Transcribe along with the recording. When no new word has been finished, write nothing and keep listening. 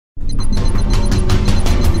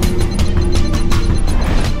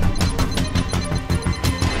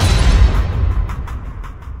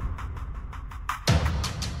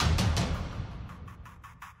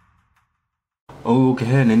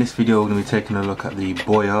Okay, and in this video we're going to be taking a look at the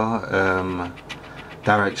Boya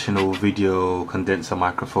Directional video condenser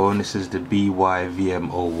microphone. This is the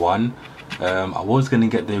BY-VM01. I was going to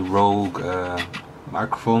get the Rogue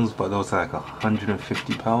microphones, but those are like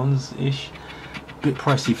 £150 ish. Bit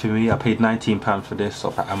pricey for me. I paid £19 for this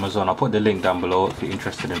off at Amazon. I'll put the link down below if you're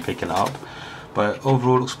interested in picking it up. But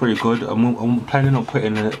overall looks pretty good. I'm planning on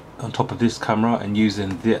putting it on top of this camera and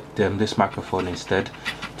using this microphone instead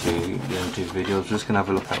to do videos. Just gonna have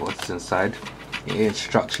a look at what's inside.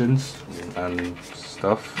 Instructions and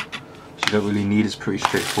stuff. Which you don't really need. It's pretty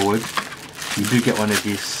straightforward. You do get one of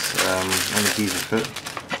these with it.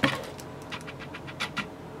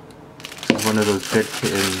 It's one of those dead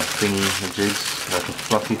kitten thingy jigs, like a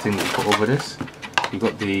fluffy thing that you put over this. You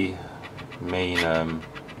got the main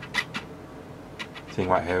thing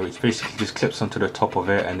right here, which basically just clips onto the top of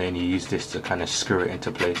it, and then you use this to kind of screw it into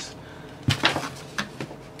place.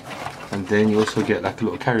 And then you also get like a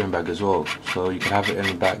little carrying bag as well, so you can have it in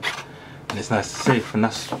the bag, and it's nice and safe. And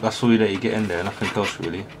that's all that you get in there, nothing else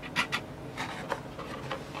really.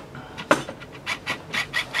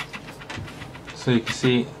 So you can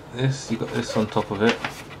see this, you got this on top of it.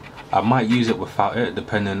 I might use it without it,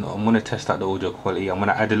 depending. I'm going to test out the audio quality. I'm going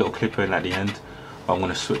to add a little clip in at the end. I'm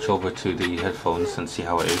going to switch over to the headphones and see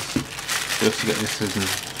how it is. You also get this as well.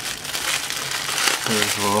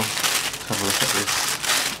 Let's have a look at this.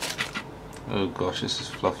 Oh gosh, this is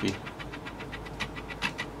fluffy.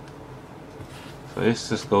 So this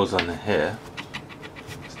just goes on here.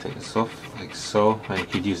 Let's take this off like so, and you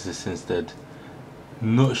could use this instead.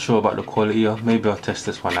 Not sure about the quality. Maybe I'll test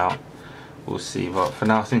this one out. We'll see. But for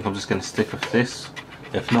now, I think I'm just going to stick with this.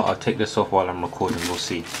 If not, I'll take this off while I'm recording. We'll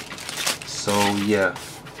see. So yeah,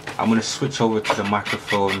 I'm going to switch over to the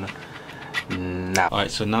microphone now. Alright,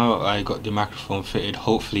 so now I got the microphone fitted.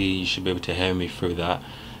 Hopefully you should be able to hear me through that,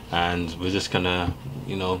 and we're just gonna,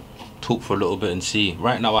 you know, talk for a little bit and see.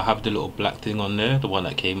 Right now I have the little black thing on there, the one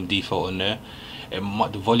that came default on there. The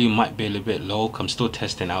volume might be a little bit low. I'm still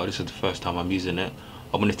testing out. This is the first time I'm using it.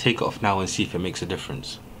 I'm going to take it off now and see if it makes a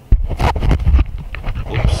difference.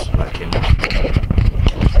 Oops, that came off.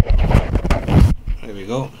 There we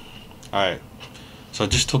go. Alright, so I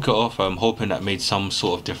just took it off. I'm hoping that made some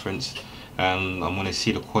sort of difference, and I'm going to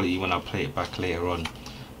see the quality when I play it back later on.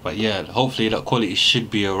 But yeah, hopefully that quality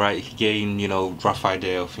should be alright. You gain, you know, rough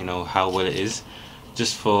idea of, you know, how well it is.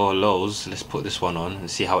 Just for lows, let's put this one on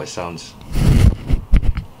and see how it sounds.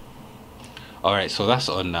 Alright, so that's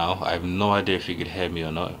on now. I have no idea if you could hear me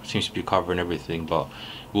or not. It seems to be covering everything, but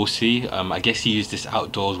we'll see. I guess you use this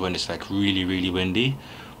outdoors when it's like really windy,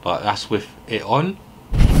 but that's with it on,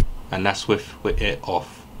 and that's with it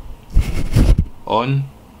off. On,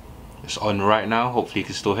 it's on right now. Hopefully you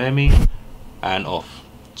can still hear me. And off.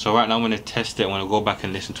 So right now I'm going to test it. I'm going to go back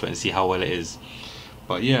and listen to it and see how well it is.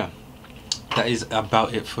 But yeah, that is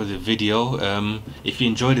about it for the video. If you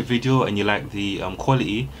enjoyed the video and you like the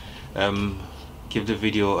quality, give the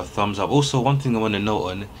video a thumbs up. Also, one thing I want to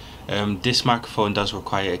note on, this microphone does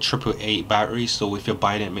require a 888 battery, so if you're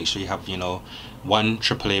buying it, make sure you have, you know, one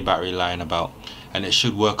AAA battery lying about, and it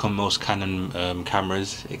should work on most Canon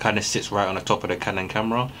cameras. It kind of sits right on the top of the Canon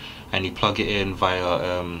camera, and you plug it in via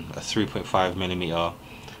a 3.5mm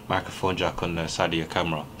microphone jack on the side of your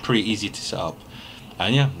camera. Pretty easy to set up.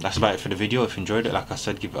 And yeah, that's about it for the video. If you enjoyed it, like I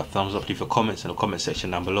said, give it a thumbs up, leave your comments in the comment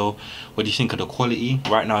section down below. What do you think of the quality?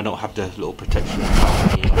 Right now I don't have the little protection,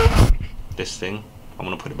 this thing. I'm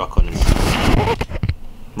gonna put it back on and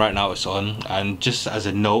right now it's on. And just as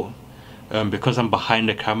a note, because I'm behind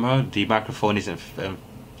the camera, the microphone isn't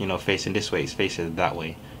you know, facing this way, it's facing that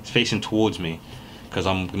way. It's facing towards me because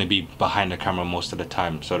I'm gonna be behind the camera most of the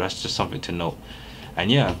time, so that's just something to note. And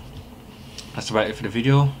yeah, that's about it for the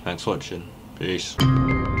video. Thanks for watching. Peace.